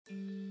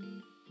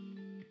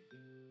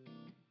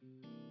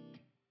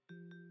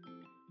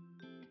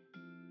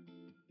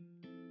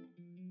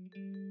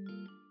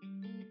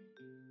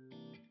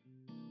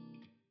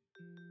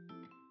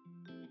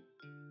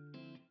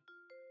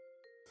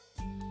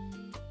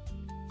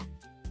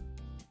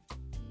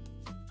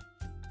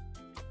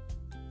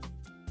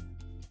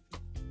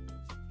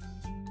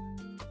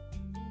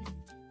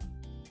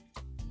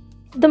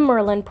The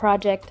MERLIN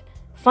project,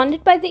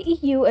 funded by the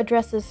EU,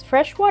 addresses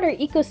freshwater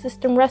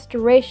ecosystem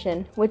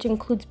restoration, which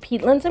includes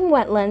peatlands and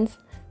wetlands,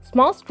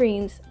 small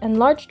streams, and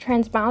large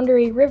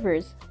transboundary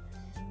rivers.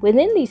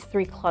 Within these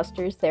three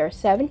clusters, there are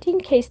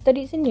 17 case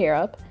studies in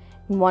Europe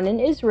and one in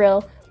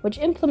Israel, which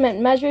implement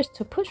measures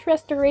to push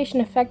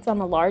restoration effects on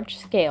a large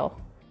scale.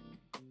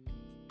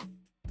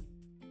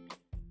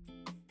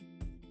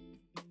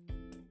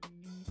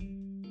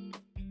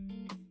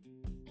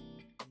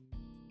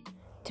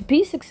 To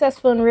be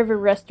successful in river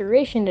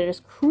restoration, it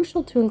is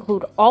crucial to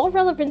include all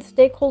relevant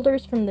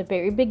stakeholders from the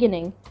very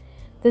beginning.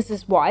 This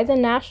is why the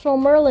National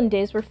MERLIN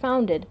Days were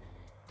founded.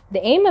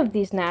 The aim of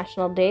these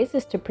national days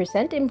is to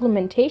present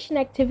implementation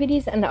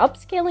activities and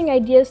upscaling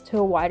ideas to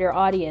a wider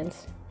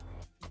audience.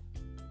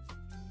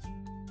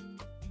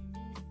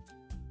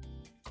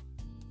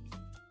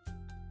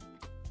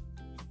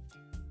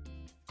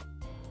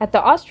 At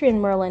the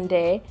Austrian MERLIN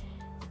Day,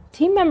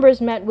 team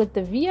members met with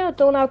the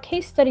Viadonau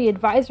Case Study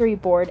Advisory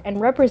Board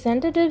and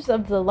representatives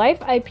of the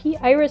Life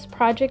IP Iris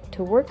project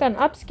to work on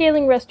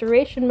upscaling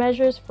restoration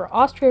measures for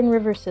Austrian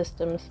river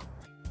systems.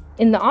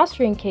 In the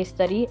Austrian case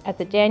study, at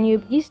the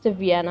Danube east of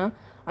Vienna,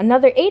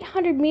 another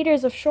 800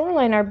 meters of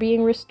shoreline are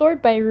being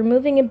restored by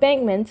removing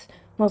embankments,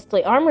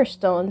 mostly armor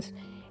stones,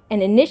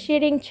 and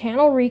initiating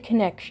channel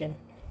reconnection.